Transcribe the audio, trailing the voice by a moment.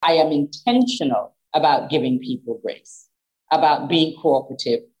I am intentional about giving people grace, about being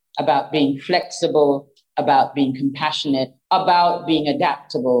cooperative, about being flexible, about being compassionate, about being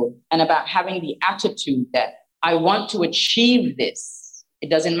adaptable, and about having the attitude that I want to achieve this.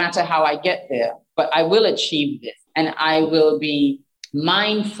 It doesn't matter how I get there, but I will achieve this. And I will be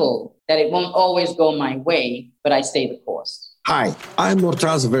mindful that it won't always go my way, but I stay the course. Hi, I'm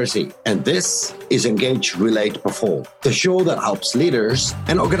Murtaza Versi, and this is Engage, Relate, Perform, the show that helps leaders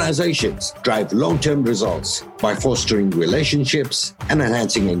and organizations drive long-term results by fostering relationships and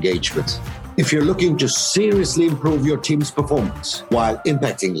enhancing engagement. If you're looking to seriously improve your team's performance while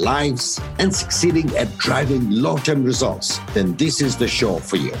impacting lives and succeeding at driving long-term results, then this is the show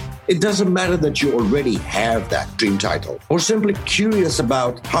for you. It doesn't matter that you already have that dream title or simply curious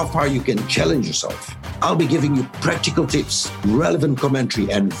about how far you can challenge yourself. I'll be giving you practical tips, relevant commentary,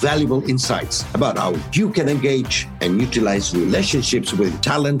 and valuable insights about how you can engage and utilize relationships with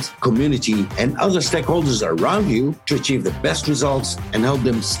talent, community, and other stakeholders around you to achieve the best results and help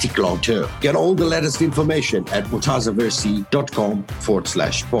them stick long-term. Get all the latest information at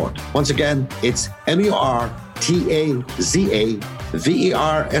murtazaversi.com/pod. Once again, it's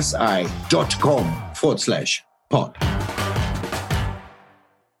murtazaversi.com/pod.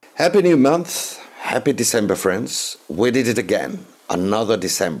 Happy new month. Happy December, friends. We did it again. Another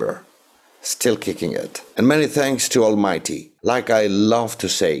December. Still kicking it. And many thanks to Almighty. Like I love to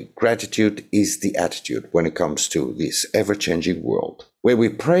say, gratitude is the attitude when it comes to this ever-changing world, where we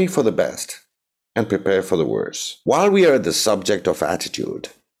pray for the best and prepare for the worst. While we are at the subject of attitude,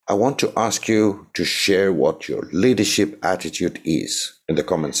 I want to ask you to share what your leadership attitude is in the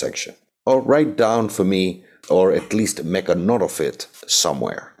comment section. Or write down for me, or at least make a note of it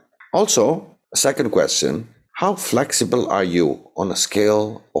somewhere. Also, a second question, how flexible are you on a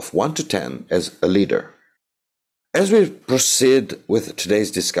scale of 1 to 10 as a leader? As we proceed with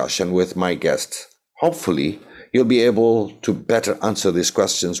today's discussion with my guest, hopefully you'll be able to better answer these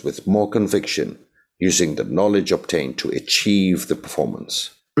questions with more conviction using the knowledge obtained to achieve the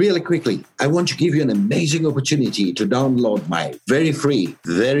performance. Really quickly, I want to give you an amazing opportunity to download my very free,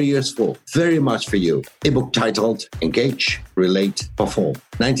 very useful, very much for you ebook titled Engage, Relate, Perform,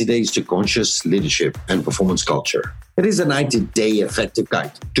 90 Days to Conscious Leadership and Performance Culture. It is a 90-day effective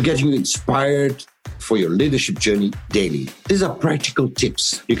guide to get you inspired for your leadership journey daily. These are practical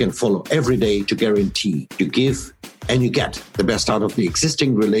tips you can follow every day to guarantee you give and you get the best out of the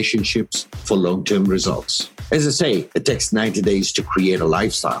existing relationships for long-term results. As I say, it takes 90 days to create a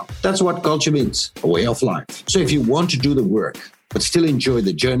lifestyle. That's what culture means, a way of life. So if you want to do the work, but still enjoy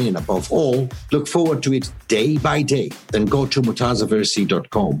the journey and above all, look forward to it day by day, then go to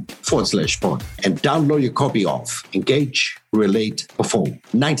murtazaversi.com/pod and download your copy of Engage, Relate, Perform,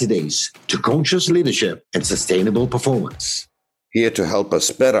 90 Days to Conscious Leadership and Sustainable Performance. Here to help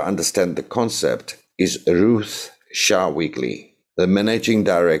us better understand the concept is Ruth Shah-Weekly, the Managing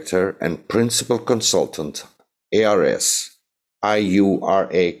Director and Principal Consultant, ARS,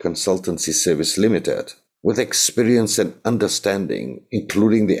 IURA Consultancy Service Limited, with experience and understanding,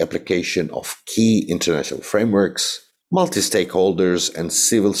 including the application of key international frameworks, multi-stakeholders, and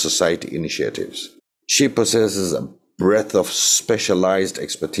civil society initiatives. She possesses a breadth of specialized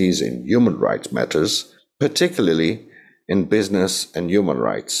expertise in human rights matters, particularly in business and human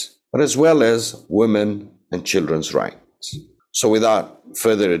rights, but as well as women and children's rights. So without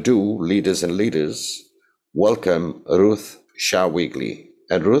further ado, leaders and leaders, welcome Ruth Shah-Weekly.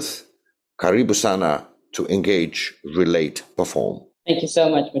 And Ruth, karibu sana to Engage, Relate, Perform. Thank you so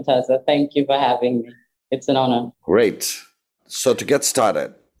much, Murtaza. Thank you for having me. It's an honor. Great. So to get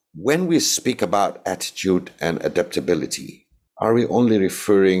started, when we speak about attitude and adaptability, are we only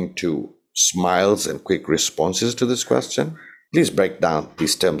referring to smiles and quick responses to this question? Please break down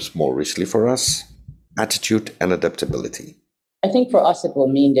these terms more richly for us. Attitude and adaptability. I think for us, it will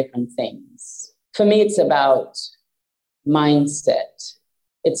mean different things. For me, it's about mindset.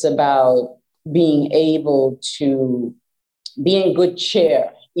 It's about being able to be in good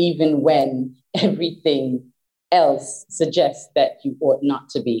cheer, even when everything else suggests that you ought not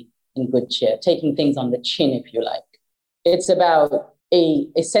to be in good cheer, taking things on the chin, if you like. It's about a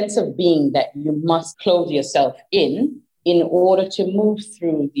sense of being that you must clothe yourself in order to move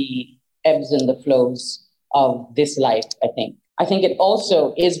through the ebbs and the flows of this life, I think. I think it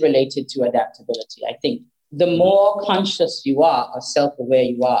also is related to adaptability. I think the more conscious you are or self-aware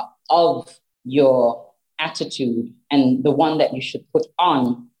you are of your attitude and the one that you should put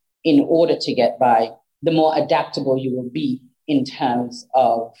on in order to get by, the more adaptable you will be in terms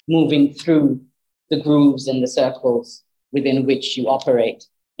of moving through the grooves and the circles within which you operate.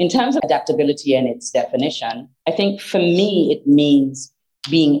 In terms of adaptability and its definition, I think for me, it means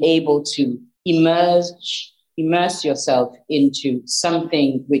being able to immerse yourself into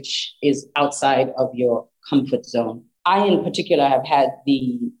something which is outside of your comfort zone. I, in particular, have had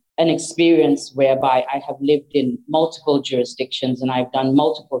an experience whereby I have lived in multiple jurisdictions and I've done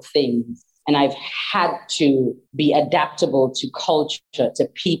multiple things. And I've had to be adaptable to culture, to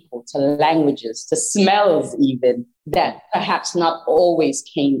people, to languages, to smells even, that perhaps not always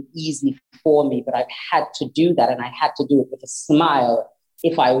came easy for me, but I've had to do that. And I had to do it with a smile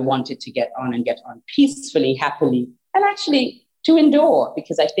if I wanted to get on peacefully, happily, and actually to endure.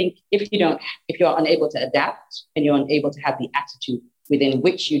 Because I think if you're unable to adapt and you're unable to have the attitude within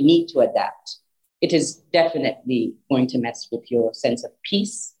which you need to adapt, it is definitely going to mess with your sense of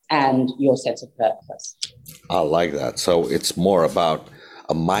peace and your sense of purpose. I like that. So it's more about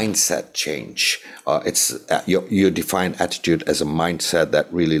a mindset change. You define attitude as a mindset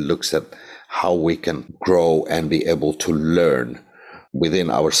that really looks at how we can grow and be able to learn within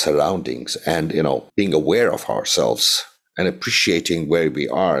our surroundings, and being aware of ourselves and appreciating where we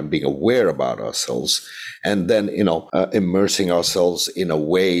are and being aware about ourselves, and then immersing ourselves in a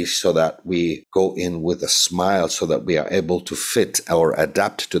way so that we go in with a smile, so that we are able to fit or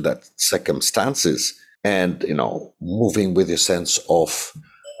adapt to that circumstances, and moving with a sense of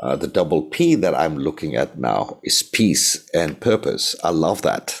the double P that I'm looking at now is peace and purpose. I love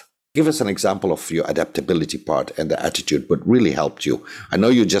that. Give us an example of your adaptability part and the attitude, what really helped you. I know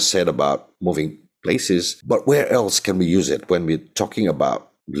you just said about moving places, but where else can we use it when we're talking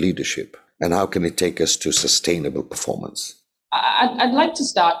about leadership? And how can it take us to sustainable performance? I'd like to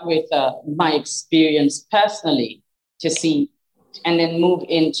start with my experience personally to see, and then move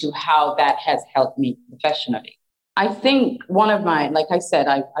into how that has helped me professionally. I think like I said,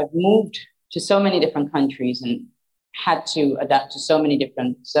 I've moved to so many different countries and had to adapt to so many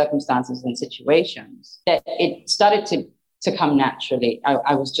different circumstances and situations that it started to come naturally.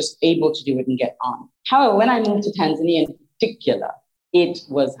 I was just able to do it and get on. However, when I moved to Tanzania in particular, it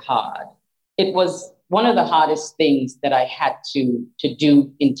was hard. It was one of the hardest things that I had to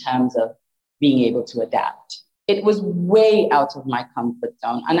do in terms of being able to adapt. It was way out of my comfort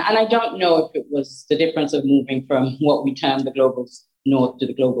zone. And I don't know if it was the difference of moving from what we term the global north to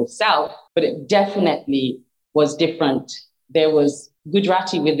the global south, but it definitely was different. There was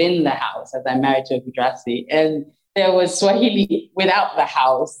Gujarati within the house, as I'm married to a Gujarati, and there was Swahili without the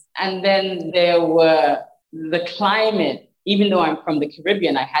house. And then there were the climate. Even though I'm from the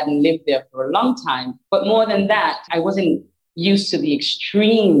Caribbean, I hadn't lived there for a long time. But more than that, I wasn't used to the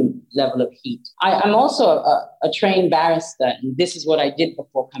extreme level of heat. I'm also a trained barrister, and this is what I did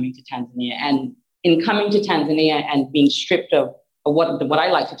before coming to Tanzania. And in coming to Tanzania and being stripped of what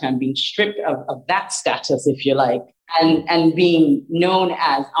I like to term being stripped of that status, if you like, and being known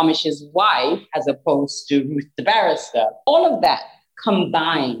as Amish's wife as opposed to Ruth the barrister, all of that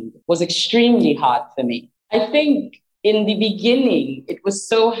combined was extremely hard for me. I think in the beginning, it was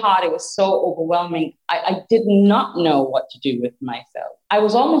so hard, it was so overwhelming. I did not know what to do with myself. I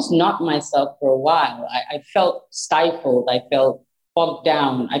was almost not myself for a while. I felt stifled, I felt bogged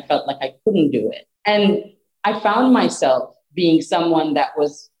down, I felt like I couldn't do it. And I found myself being someone that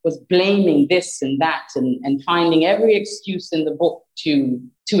was blaming this and that and finding every excuse in the book to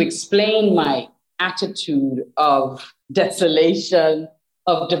explain my attitude of desolation,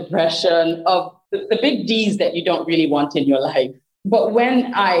 of depression, of the big D's that you don't really want in your life. But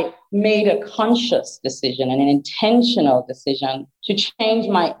when I made a conscious decision and an intentional decision to change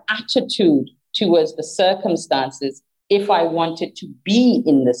my attitude towards the circumstances, if I wanted to be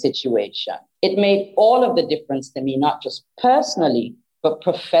in the situation, it made all of the difference to me, not just personally, but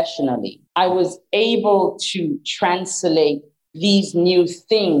professionally. I was able to translate these new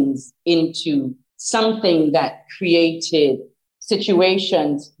things into something that created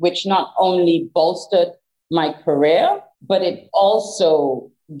situations which not only bolstered my career, but it also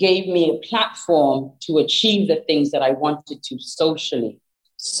gave me a platform to achieve the things that I wanted to socially,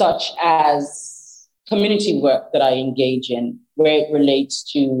 such as community work that I engage in, where it relates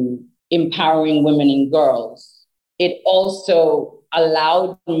to empowering women and girls. It also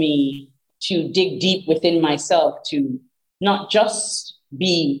allowed me to dig deep within myself to not just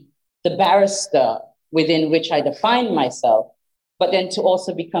be the barrister within which I define myself, but then to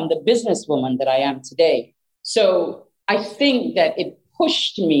also become the businesswoman that I am today. So I think that it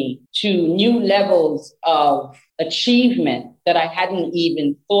pushed me to new levels of achievement that I hadn't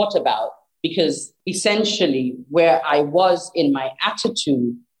even thought about, because essentially where I was in my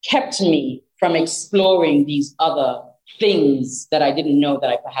attitude kept me from exploring these other things that I didn't know that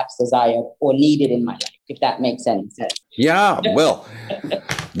I perhaps desired or needed in my life. if that makes any sense. Yeah, well,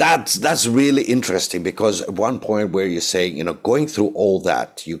 that's really interesting, because at one point where you're saying, going through all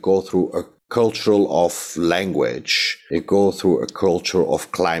that, you go through a culture of language, you go through a culture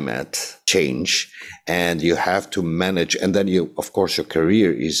of climate change, and you have to manage, and then of course, your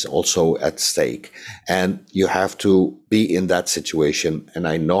career is also at stake, and you have to be in that situation. And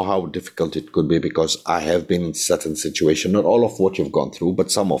I know how difficult it could be, because I have been in certain situations, not all of what you've gone through,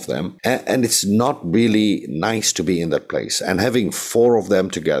 but some of them. And it's not really nice to be in that place. And having 4 of them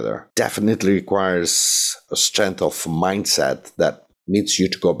together definitely requires a strength of mindset that needs you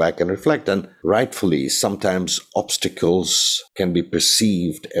to go back and reflect. And rightfully, sometimes obstacles can be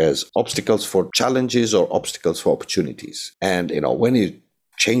perceived as obstacles for challenges or obstacles for opportunities. And, when you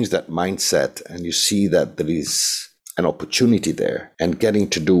change that mindset and you see that there is an opportunity there and getting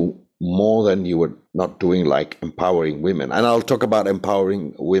to do more than you were not doing, like empowering women. And I'll talk about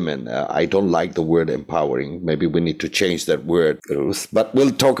empowering women. I don't like the word empowering. Maybe we need to change that word, Ruth, but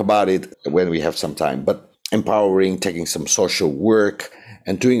we'll talk about it when we have some time. But empowering, taking some social work,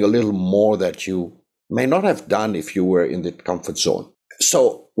 and doing a little more that you may not have done if you were in the comfort zone.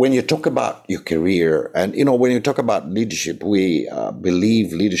 So when you talk about your career, and when you talk about leadership, we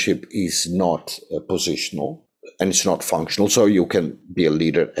believe leadership is not positional and it's not functional. So you can be a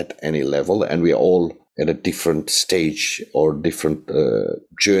leader at any level, and we are all at a different stage or different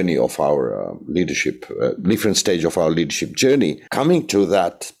journey of our leadership, different stage of our leadership journey. Coming to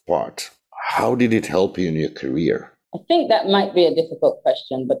that part, how did it help you in your career? I think that might be a difficult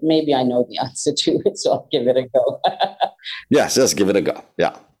question, but maybe I know the answer to it, so I'll give it a go. Yes, just give it a go.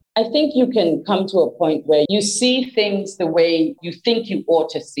 Yeah. I think you can come to a point where you see things the way you think you ought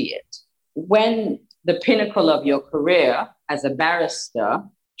to see it. When the pinnacle of your career as a barrister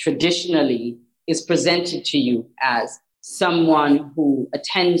traditionally is presented to you as someone who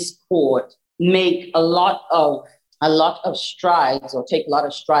attends court, make a lot of strides, or take a lot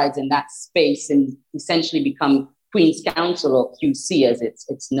of strides in that space, and essentially become Queen's Counsel, or QC as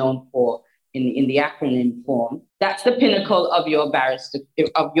it's known for in the acronym form. That's the pinnacle of your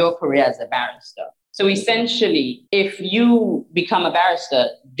career as a barrister. So essentially, if you become a barrister,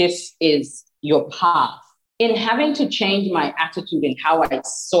 this is your path. In having to change my attitude in how I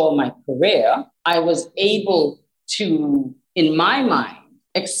saw my career, I was able to, in my mind,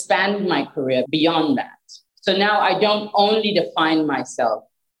 expand my career beyond that. So now I don't only define myself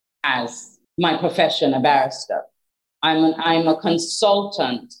as my profession, a barrister. I'm a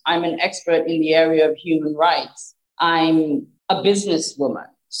consultant. I'm an expert in the area of human rights. I'm a businesswoman.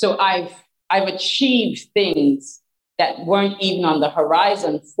 So I've achieved things that weren't even on the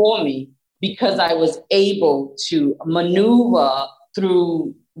horizon for me, because I was able to maneuver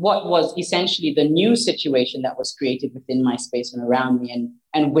through what was essentially the new situation that was created within my space and around me,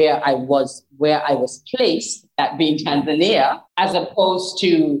 and where I was placed, that being Tanzania, as opposed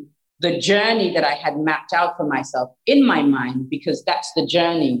to the journey that I had mapped out for myself in my mind, because that's the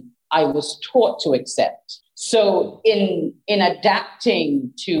journey I was taught to accept. So in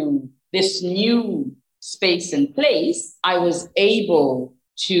adapting to this new space and place, I was able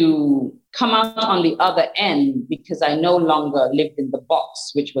to come out on the other end, because I no longer lived in the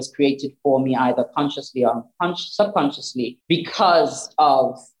box which was created for me either consciously or subconsciously, because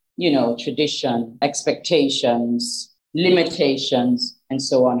of, tradition, expectations, limitations, and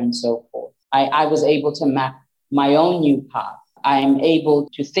so on and so forth. I was able to map my own new path. I am able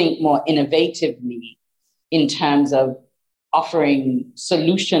to think more innovatively in terms of offering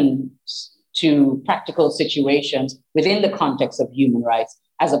solutions to practical situations within the context of human rights,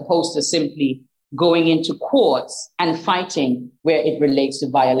 as opposed to simply going into courts and fighting where it relates to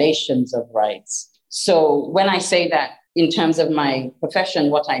violations of rights. So when I say that in terms of my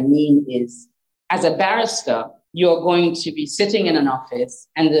profession, what I mean is, as a barrister, you're going to be sitting in an office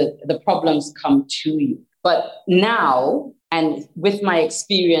and the problems come to you. But now, and with my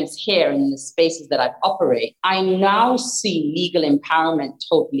experience here in the spaces that I operate, I now see legal empowerment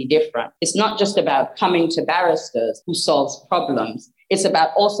totally different. It's not just about coming to barristers who solves problems. It's about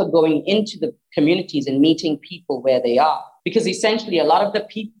also going into the communities and meeting people where they are. Because essentially, a lot of the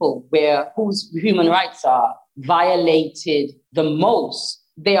people whose human rights are violated the most,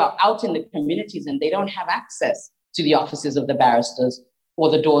 they are out in the communities and they don't have access to the offices of the barristers or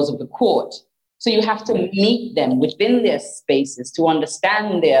the doors of the court. So you have to meet them within their spaces to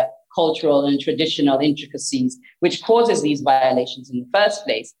understand their cultural and traditional intricacies, which causes these violations in the first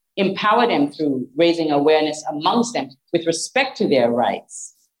place. Empower them through raising awareness amongst them with respect to their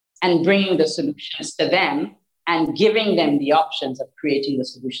rights, and bringing the solutions to them and giving them the options of creating the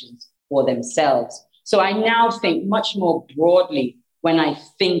solutions for themselves. So I now think much more broadly when I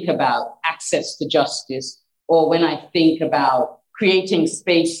think about access to justice, or when I think about creating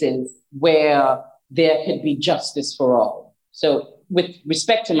spaces where there could be justice for all. So with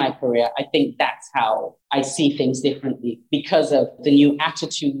respect to my career, I think that's how I see things differently because of the new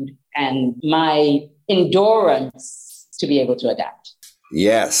attitude and my endurance to be able to adapt.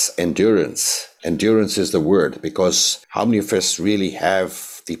 Yes, endurance. Endurance is the word, because how many of us really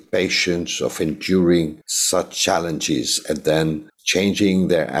have the patience of enduring such challenges and then changing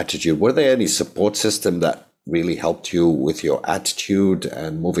their attitude? Were there any support system that really helped you with your attitude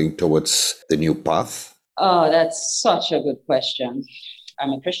and moving towards the new path? Oh, that's such a good question.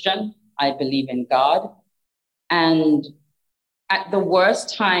 I'm a Christian. I believe in God. And at the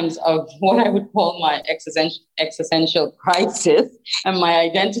worst times of what I would call my existential crisis and my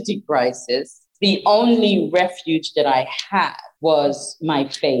identity crisis, the only refuge that I had was my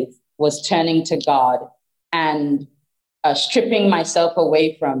faith, was turning to God and stripping myself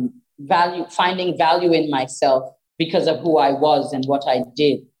away from value, finding value in myself because of who I was and what I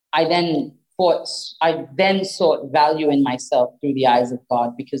did. I then sought value in myself through the eyes of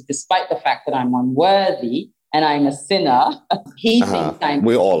God, because despite the fact that I'm unworthy and I'm a sinner, he thinks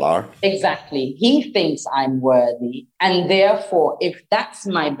we all are. Exactly. He thinks I'm worthy. And therefore, if that's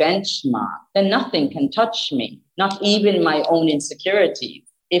my benchmark, then nothing can touch me, not even my own insecurities.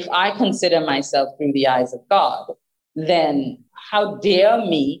 If I consider myself through the eyes of God, then how dare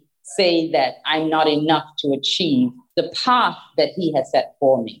me say that I'm not enough to achieve the path that he has set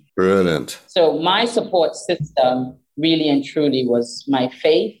for me. Brilliant. So my support system really and truly was my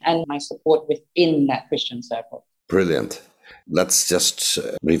faith and my support within that Christian circle. Brilliant. Let's just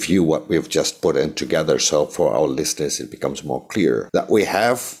review what we've just put in together, so for our listeners it becomes more clear that we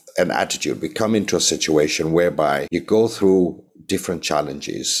have an attitude. We come into a situation whereby you go through different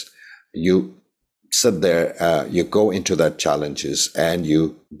challenges. You sit there, you go into that challenges and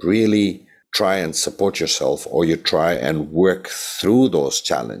you really try and support yourself, or you try and work through those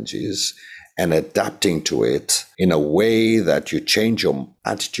challenges and adapting to it in a way that you change your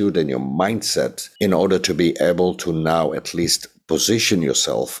attitude and your mindset in order to be able to now at least position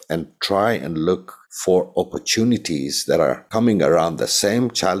yourself and try and look for opportunities that are coming around the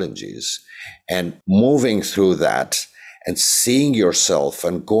same challenges, and moving through that and seeing yourself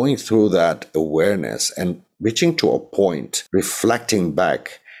and going through that awareness and reaching to a point, reflecting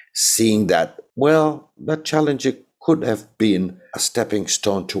back, seeing that, well, that challenge could have been a stepping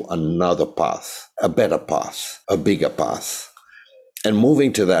stone to another path, a better path, a bigger path. And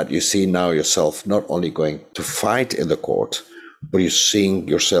moving to that, you see now yourself not only going to fight in the court, but you're seeing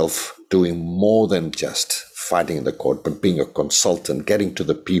yourself doing more than just fighting in the court, but being a consultant, getting to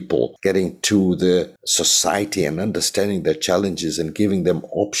the people, getting to the society and understanding their challenges and giving them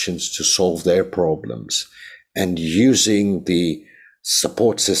options to solve their problems, and using the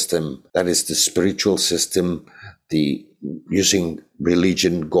support system, that is the spiritual system, using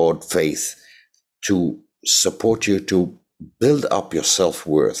religion, God, faith, to support you to build up your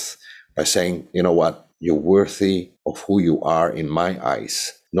self-worth by saying, you know what, you're worthy of who you are in my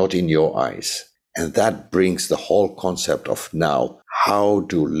eyes, not in your eyes. And that brings the whole concept of now, how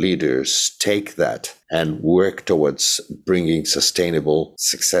do leaders take that and work towards bringing sustainable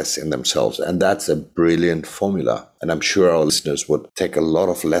success in themselves? And that's a brilliant formula. And I'm sure our listeners would take a lot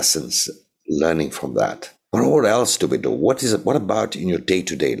of lessons learning from that. But what else do we do? What about in your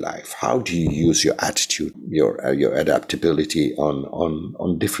day-to-day life? How do you use your attitude, your adaptability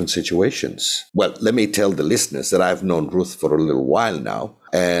on different situations? Well, let me tell the listeners that I've known Ruth for a little while now.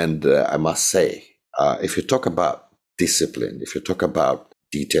 And I must say, if you talk about discipline, if you talk about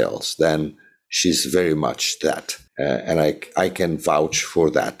details, then she's very much that. And I can vouch for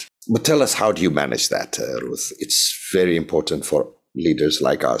that. But tell us, how do you manage that, Ruth? It's very important for leaders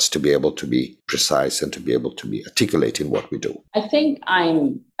like us to be able to be precise and to be able to be articulate in what we do. I think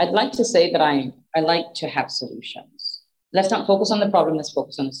I'd like to say that I like to have solutions. Let's not focus on the problem, let's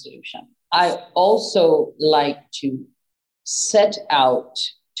focus on the solution. I also like to set out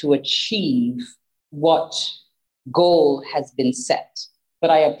to achieve what goal has been set.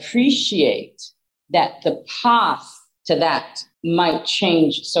 But I appreciate that the path to that might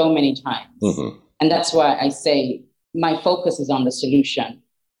change so many times. Mm-hmm. And that's why I say my focus is on the solution.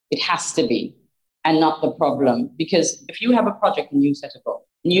 It has to be, and not the problem. Because if you have a project and you set a goal,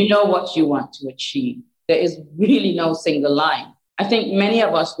 and you know what you want to achieve, there is really no single line. I think many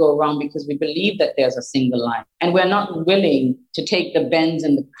of us go wrong because we believe that there's a single line, and we're not willing to take the bends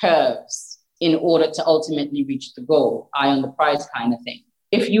and the curves in order to ultimately reach the goal, eye on the prize kind of thing.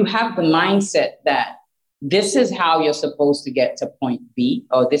 If you have the mindset that this is how you're supposed to get to point B,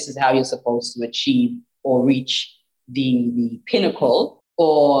 or this is how you're supposed to achieve or reach the pinnacle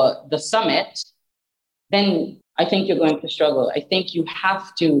or the summit, then I think you're going to struggle. I think you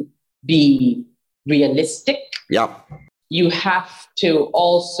have to be realistic. Yeah. You have to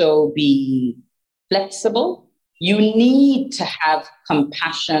also be flexible. You need to have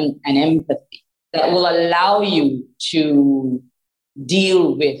compassion and empathy that will allow you to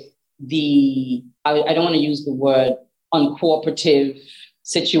deal with I don't want to use the word uncooperative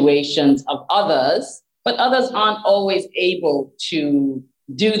situations of others, but others aren't always able to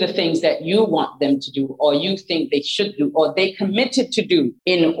do the things that you want them to do, or you think they should do, or they committed to do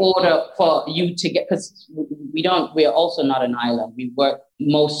in order for you to get, because we're also not an island. We work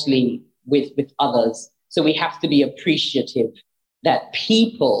mostly with others. So we have to be appreciative that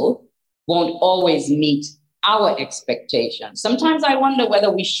people won't always meet our expectations. Sometimes I wonder whether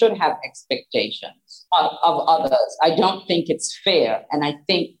we should have expectations of others. I don't think it's fair. And I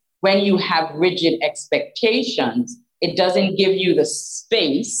think when you have rigid expectations, it doesn't give you the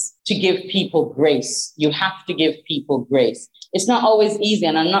space to give people grace. You have to give people grace. It's not always easy.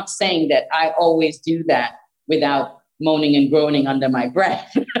 And I'm not saying that I always do that without moaning and groaning under my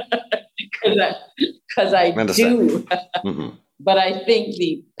breath, because I do. Mm-hmm. But I think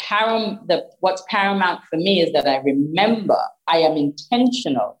what's paramount for me is that I remember I am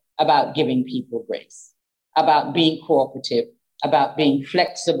intentional about giving people grace, about being cooperative, about being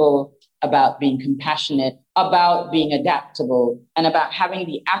flexible, about being compassionate, about being adaptable, and about having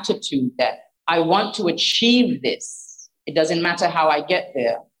the attitude that I want to achieve this. It doesn't matter how I get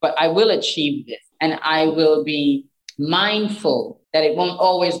there, but I will achieve this. And I will be mindful that it won't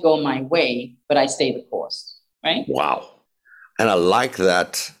always go my way, but I stay the course, right? Wow. And I like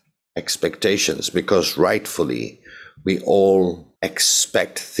that expectations, because rightfully, we all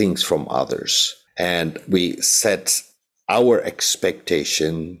expect things from others, and we set our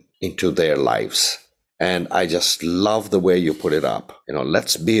expectation into their lives. And I just love the way you put it up.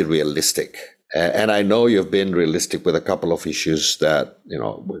 Let's be realistic. And I know you've been realistic with a couple of issues that,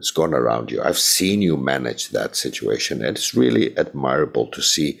 what's gone around you. I've seen you manage that situation, and it's really admirable to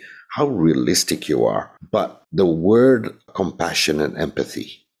see how realistic you are. But the word compassion and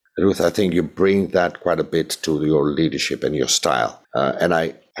empathy, Ruth, I think you bring that quite a bit to your leadership and your style. And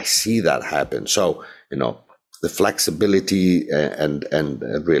I see that happen. So, the flexibility and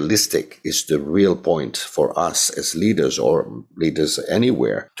realistic is the real point for us as leaders, or leaders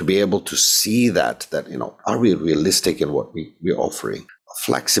anywhere, to be able to see that, are we realistic in what we're offering?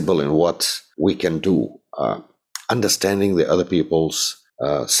 Flexible in what we can do, understanding the other people's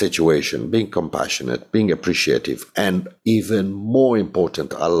situation, being compassionate, being appreciative, and even more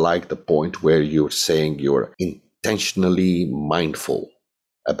important, I like the point where you're saying you're intentionally mindful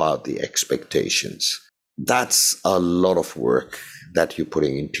about the expectations. That's a lot of work that you're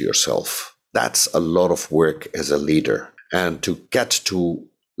putting into yourself. That's a lot of work as a leader. And to get to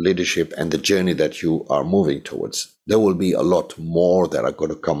leadership and the journey that you are moving towards, there will be a lot more that are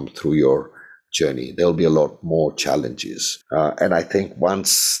going to come through your journey. There'll be a lot more challenges. And I think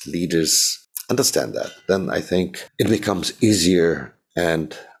once leaders understand that, then I think it becomes easier.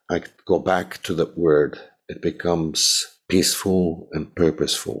 And I go back to the word, it becomes peaceful and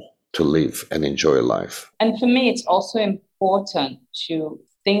purposeful to live and enjoy life. And for me, it's also important to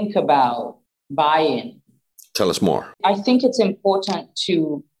think about buy-in. Tell us more. I think it's important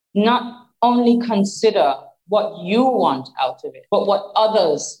to not only consider what you want out of it, but what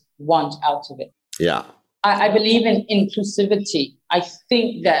others want out of it. Yeah. I believe in inclusivity. I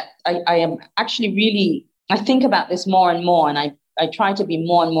think that I am actually really, I think about this more and more, and I try to be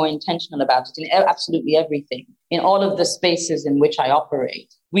more and more intentional about it in absolutely everything, in all of the spaces in which I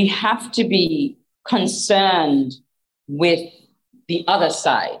operate. We have to be concerned with the other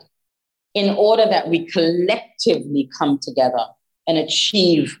side in order that we collectively come together and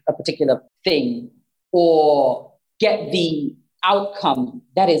achieve a particular thing or get the outcome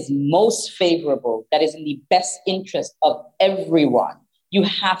that is most favorable, that is in the best interest of everyone. You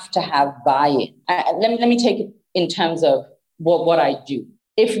have to have buy-in. Let me take it in terms of what I do.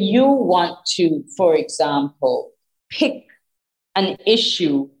 If you want to, for example, pick an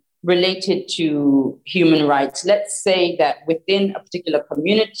issue related to human rights, let's say that within a particular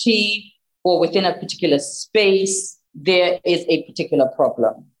community or within a particular space, there is a particular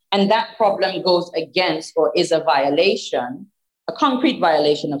problem. And that problem goes against or is a violation, a concrete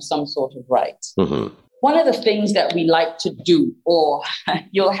violation of some sort of right. Mm-hmm. One of the things that we like to do, or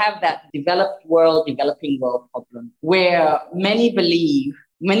you'll have that developing world problem, where many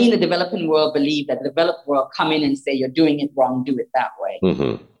in the developing world believe that the developed world come in and say, you're doing it wrong, do it that way.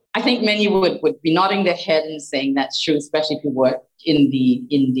 Mm-hmm. I think many would be nodding their head and saying that's true, especially if you work in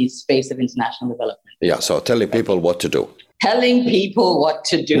the space of international development. Yeah, so telling people what to do. Telling people what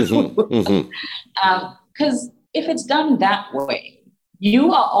to do. Mm-hmm. Because if it's done that way,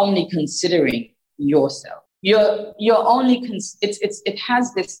 you are only considering yourself. You're only it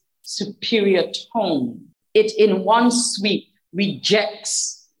has this superior tone. It in one sweep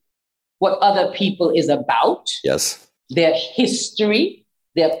rejects what other people is about. Yes. Their history,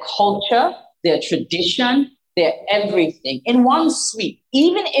 their culture, their tradition, their everything in one sweep.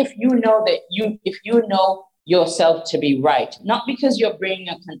 Even if you know if you know yourself to be right, not because you're bringing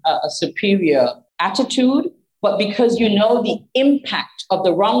a superior attitude, but because you know the impact of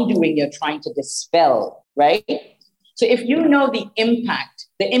the wrongdoing you're trying to dispel, right? So if you know the impact,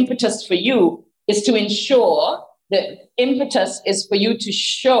 the impetus for you is to ensure, the impetus is for you to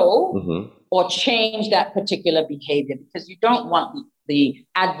show or change that particular behavior, because you don't want the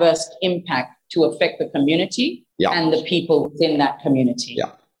adverse impact to affect the community and the people within that community.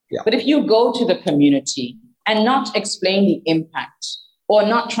 But if you go to the community and not explain the impact or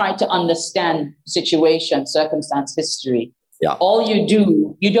not try to understand situation, circumstance, history, all you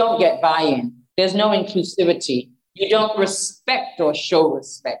do, you don't get buy-in. There's no inclusivity. You don't respect or show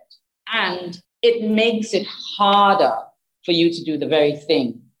respect. And it makes it harder for you to do the very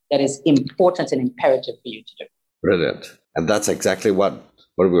thing that is important and imperative for you to do. Brilliant. And that's exactly what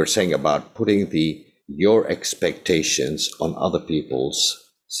we were saying about putting your expectations on other people's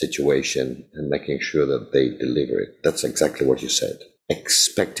situation and making sure that they deliver it. That's exactly what you said.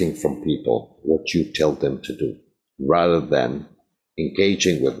 Expecting from people what you tell them to do, rather than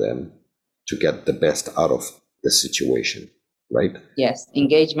engaging with them to get the best out of the situation, right? Yes,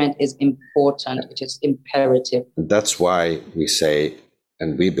 engagement is important. It is imperative. And that's why we say,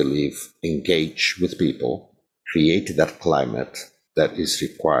 and we believe, engage with people, create that climate that is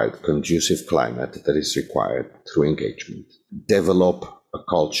required, conducive climate that is required through engagement. Develop a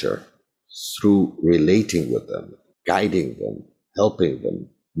culture through relating with them, guiding them, helping them,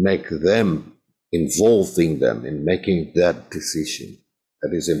 make them, involving them in making that decision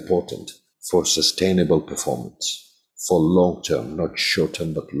that is important for sustainable performance, for long-term, not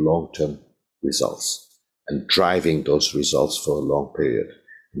short-term, but long-term results, and driving those results for a long period.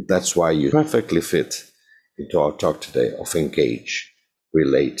 And that's why you perfectly fit into our talk today of engage,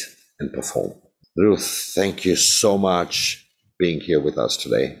 relate, and perform. Ruth, thank you so much being here with us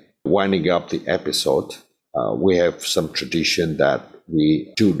today. Winding up the episode, we have some tradition that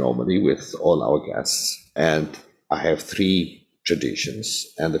we do normally with all our guests. And I have 3 traditions.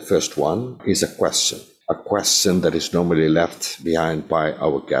 And the first one is a question that is normally left behind by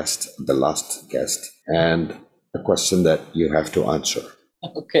our guest, the last guest, and a question that you have to answer.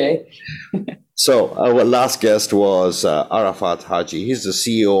 Okay. So our last guest was Arafat Haji. He's the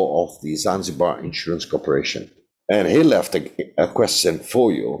CEO of the Zanzibar Insurance Corporation. And he left a question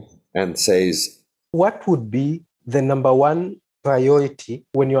for you and says, what would be the number one priority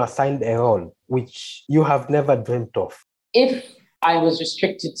when you are assigned a role which you have never dreamt of? If I was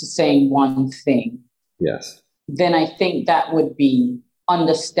restricted to saying one thing, yes, then I think that would be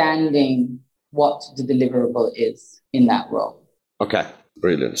understanding what the deliverable is in that role. Okay,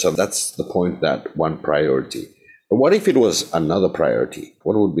 brilliant. So that's the point, that one priority. But what if it was another priority?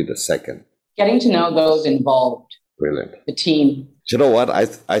 What would be the second? Getting to know those involved. Brilliant. The team. You know what? I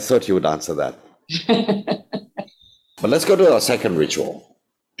thought you would answer that. But let's go to our second ritual.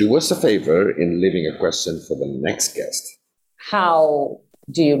 Do us a favor in leaving a question for the next guest. How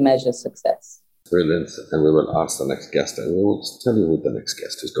do you measure success? Brilliant. And we will ask the next guest, and we will tell you who the next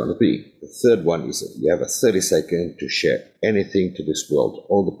guest is going to be. The third one is that you have a 30-second to share anything to this world,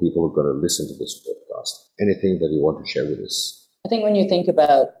 all the people who are going to listen to this podcast, anything that you want to share with us. I think when you think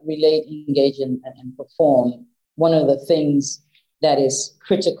about relate, engage, and perform, one of the things that is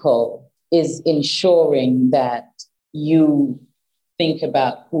critical is ensuring that you think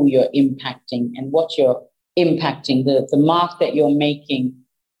about who you're impacting and what you're impacting, the mark that you're making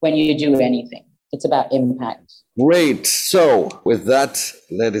when you do anything. It's about impact. Great. So with that,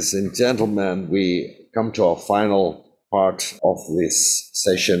 ladies and gentlemen, we come to our final part of this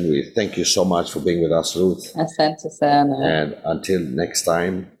session. We thank you so much for being with us, Ruth. Asante sana. And until next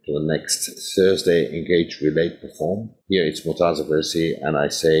time, to the next Thursday, Engage, Relate, Perform. Here it's Murtaza Versi, and I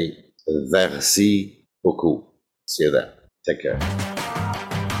say, merci beaucoup. See you there. Take care.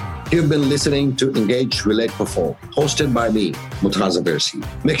 You've been listening to Engage, Relate, Perform, hosted by me, Murtaza Versi.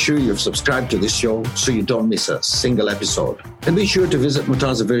 Make sure you've subscribed to this show so you don't miss a single episode. And be sure to visit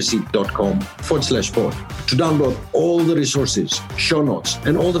murtazaversi.com/pod to download all the resources, show notes,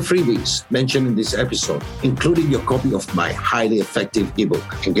 and all the freebies mentioned in this episode, including your copy of my highly effective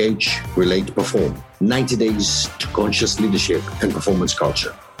ebook, Engage, Relate, Perform, 90 Days to Conscious Leadership and Performance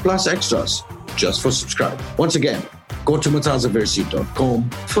Culture, plus extras just for subscribe. Once again, go to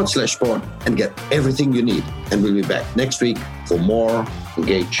murtazaversi.com/pod and get everything you need. And we'll be back next week for more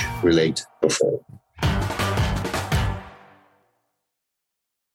Engage, Relate, Perform.